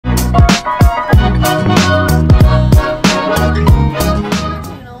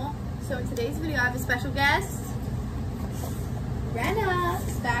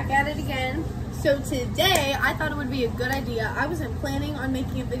back at it again. So today, I thought it would be a good idea. I wasn't planning on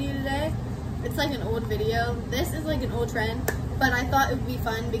making a video today. It's like an old video. This is like an old trend, but I thought it would be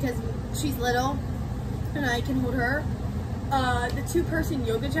fun because she's little and I can hold her. The 2-person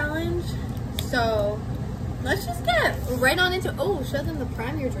yoga challenge. So let's just get right on into, oh, show them the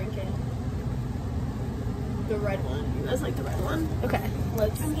prime you're drinking. The red one. You guys like the red one? Okay,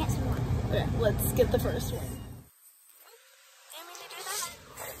 let's get some more. Okay, let's get the first one.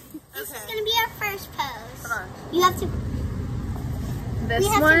 This is gonna be our first pose. Hold on. You have to. This we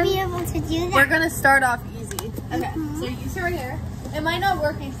have one, to be able to do that. we're gonna start off easy. Okay, so you sit right here. It might not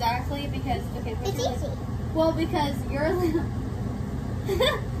work exactly because, okay, It's easy. well, because you're a little.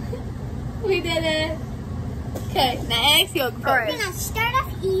 We did it. Okay, next yoga pose. We're gonna start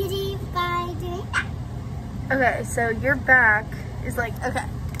off easy by doing that. Okay, so your back is like, okay.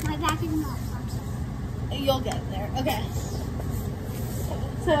 My back is not. You'll get there. Okay.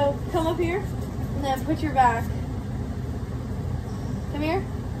 So come up here and then put your back. Come here.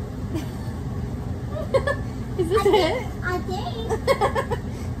 Is this it? I think.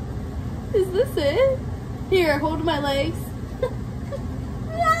 Is this it? Here, hold my legs.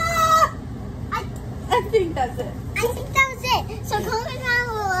 I think that's it. I think that was it. So comment down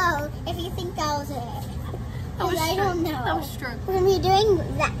below if you think that was it. Because I don't know. That was strong. We're gonna be doing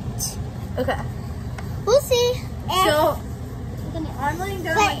that. Okay. We'll see. So I'm laying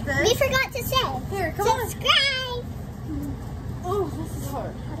down like But this. we forgot to say. Here, come on. Subscribe. Oh, this is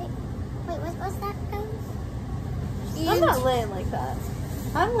hard. Wait, what's that code? I'm not laying like that.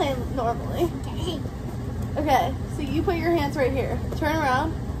 I'm laying normally. Okay. Okay, so you put your hands right here. Turn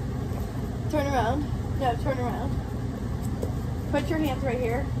around. Turn around. No, turn around. Put your hands right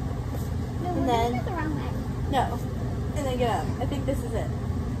here. No, And we're then- doing it the wrong way. No. And then get up. I think this is it.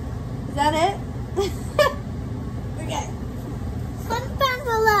 Is that it? Okay. Comment down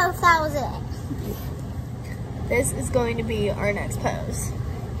below if that was it. This is going to be our next pose.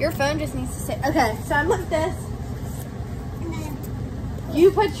 Your phone just needs to stay. Okay, so I'm like this. And then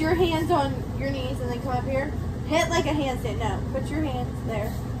You put your hands on your knees and then come up here. Hit like a handstand. No, put your hands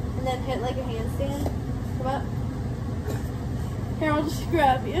there. And then hit like a handstand. Come up. Here, I'll just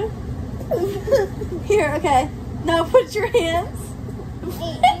grab you. Here, okay. Now put your hands.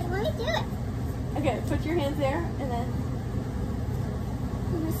 hey, let me do it. Okay, put your hands there and then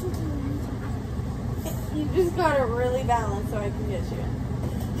Listen to me. you just gotta really balance so I can get you.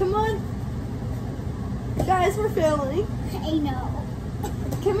 Come on. Guys, we're failing. I know.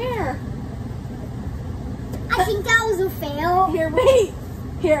 Come here. I think that was a fail. Here, wait.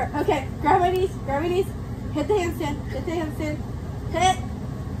 Here, okay. Grab my knees. Grab my knees. Hit the handstand. Hit the handstand. Hit.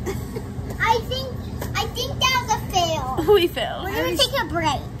 I think that was a fail. We failed. We're gonna take a break,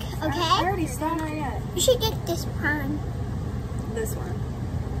 I okay? already started yet. You should get this one. This one.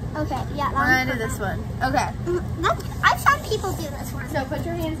 Okay, yeah. We're gonna do this one. Okay. I've seen people do this one. So put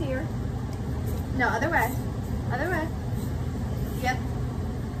your hands here. No, other way. Other way. Yep.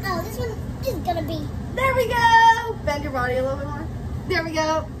 Oh, this one is gonna be. There we go. Bend your body a little bit more. There we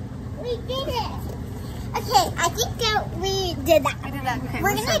go. We did it. Okay, I think that we did that. We did that. Okay.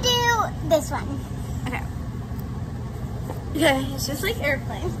 We're gonna do this one. Okay. Okay, it's just like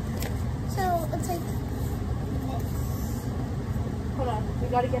airplane. So it's like this. Hold on, we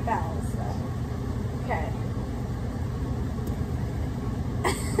gotta get balanced though. Okay.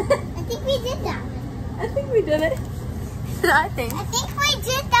 I think we did that one. I think we did it. I think. I think we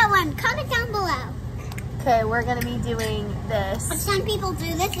did that one. Comment down below. Okay, we're gonna be doing this. I've seen people do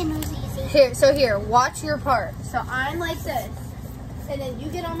this and it was easy. Here, so here, watch your part. So I'm like this, and then you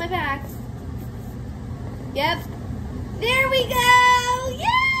get on my back. Yep. There we go!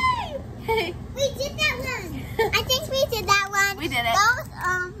 Yay! Hey. We did that one. I think we did that one. We did it. Both,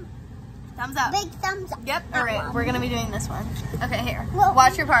 Thumbs up. big thumbs up. Yep. All right, we're gonna be doing this one. Okay, here. Well,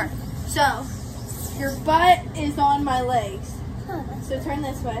 Watch your part. So, your butt is on my legs. So turn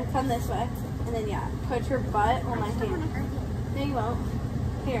this way, come this way, and then yeah, put your butt on my hand. No, you won't.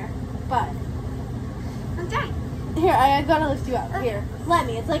 Here, butt. I'm trying. Here, I gotta lift you up. Here, let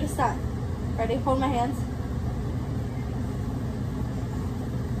me. It's like a stunt. Ready? Hold my hands.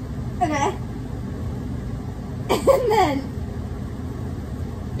 Okay. And then,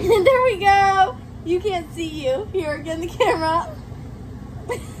 there we go. You can't see you. Here, get in the camera.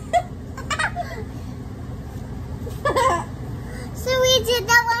 So we did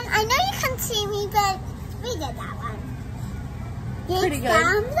that one. I know you can't see me, but we did that one. Big Pretty good.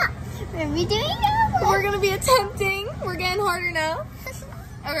 thumbs up. We're doing that one. We're gonna be attempting. We're getting harder now.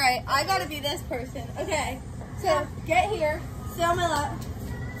 All right, I gotta be this person. Okay, so get here. Sit on my lap.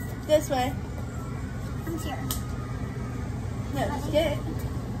 This way. I'm here. No, just get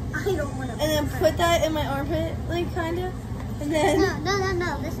I don't want to. And then put that in my armpit, like kind of. And then.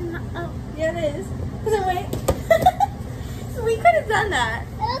 No. This is not. Oh. Yeah, it is. And then wait. So we could have done that.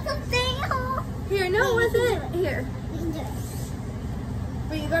 That was a fail. Here, no, it wasn't. Here. You can do it.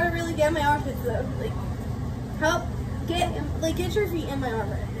 But you gotta really get my armpits though. Like, help get your feet in my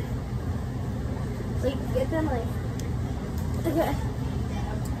armpit. Like, get them like. Okay.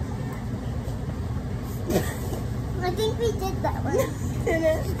 I think we did that one.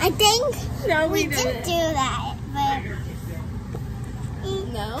 Didn't. I think No, we didn't. didn't do that, but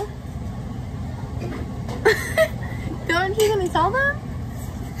No. Don't you gonna tell them?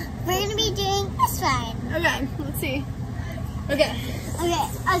 we're gonna be doing this one. Okay, let's see. Okay. Okay,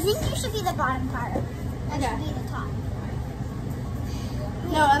 I think you should be the bottom part. I Okay. should be the top.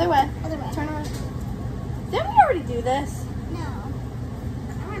 No, other way. Other way. Turn around. Didn't we already do this? No.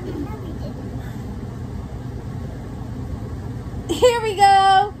 I remember we did. Here we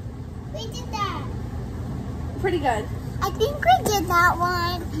go. We did that. Pretty good. I think we did that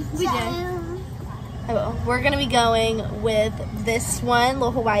one. We did. Oh, we're gonna be going with this one,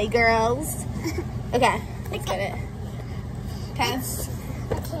 Little Hawaii Girls. Okay, let's get it. Okay. Okay. So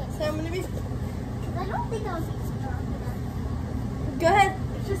I'm gonna be. I don't think I was strong enough. Go ahead.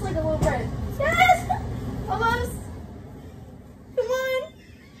 It's just like a little bird. Yes! Almost. Come on.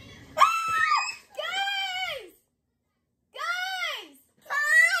 Ah! Guys! Guys!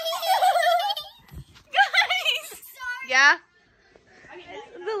 Yeah?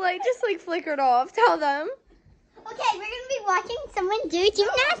 The light just like flickered off. Tell them. Okay, we're gonna be watching someone do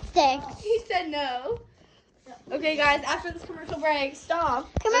gymnastics. He said no. Okay, guys, after this commercial break, stop.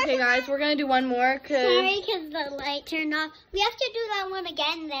 Commercial Okay, guys, we're gonna do one more. Sorry, because the light turned off. We have to do that one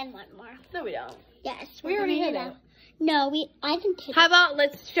again, then one more. No, we don't. Yes, We already hit gonna do it. that. No, I didn't hit How it. about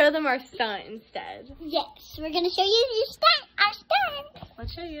let's show them our stunt instead? Yes, we're gonna show you your stunt. Our stunt.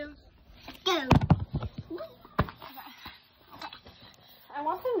 Let's show you. Go. I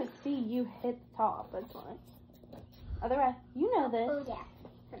want them to see you hit the top. That's fine. Other way. You know this. Oh yeah,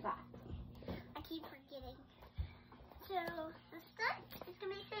 forgot. I keep forgetting. So the stunt is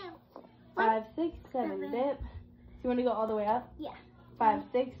gonna be two. 5, 6, 7, dip. Do you want to go all the way up? Yeah. 5,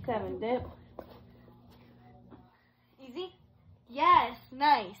 6, 7, dip. Easy? Yes,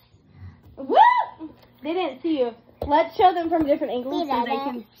 nice. Woo! They didn't see you. Let's show them from different angles so they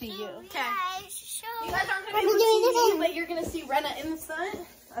can see you. Okay. You guys aren't going to be able to see me, but you're going to see Renna in the stunt.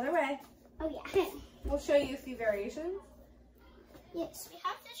 Other way. Oh yeah. We'll show you a few variations. Yes, we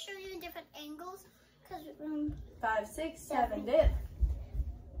have to show you in different angles because 5, 6, 7, dip.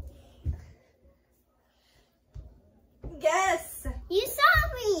 Yes. you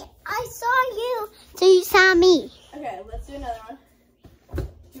saw me. I saw you. So you saw me. Okay, let's do another one.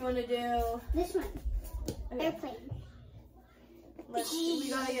 You want to do This one. okay. Airplane. We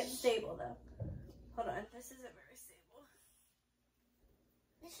gotta get stable though. Hold on, this isn't very stable.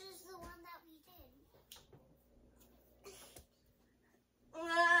 This is the one that we did.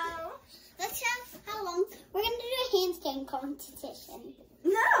 Wow. Let's have how long? We're gonna do a handstand competition.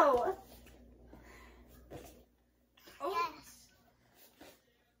 No. Oh. Yes.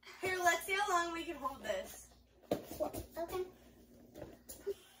 Here, let's see how long we can hold this. Okay.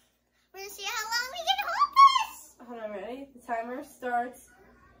 We're gonna see how long we can hold this. Hold on, ready? The timer starts.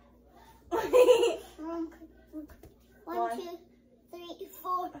 1, 2, 3,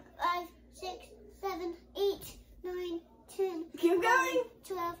 4, 5, 6, 7, 8, 9, 10. Keep going.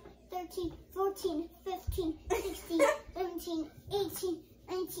 12, 13, 14, 15, 16, 17, 18,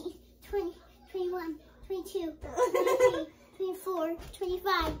 19, 20, 21, 22, 23, 24,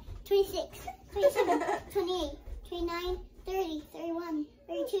 25, 26, 27, 28, 29, 30, 31,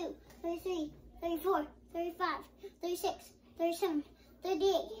 32, 33, 34, 35, 36, 37,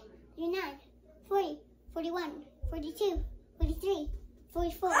 38, 39, 40, 41, 42, 43,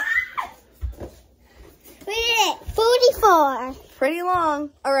 44. We did it! 44. Pretty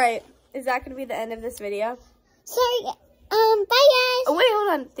long. All right. Is that going to be the end of this video? Sorry. Bye guys. Oh, wait,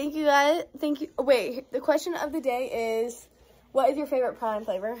 hold on. Thank you, guys. Thank you. Oh, wait. The question of the day is, what is your favorite prime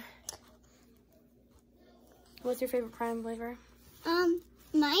flavor? What's your favorite prime flavor?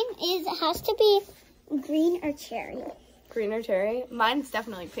 Mine has to be green or cherry. Green or cherry? Mine's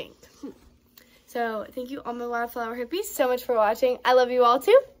definitely pink. So, thank you all my wildflower hippies so much for watching. I love you all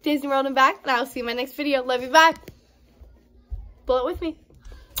too. Disney World and back, and I'll see you in my next video. Love you, bye. Blow it with me.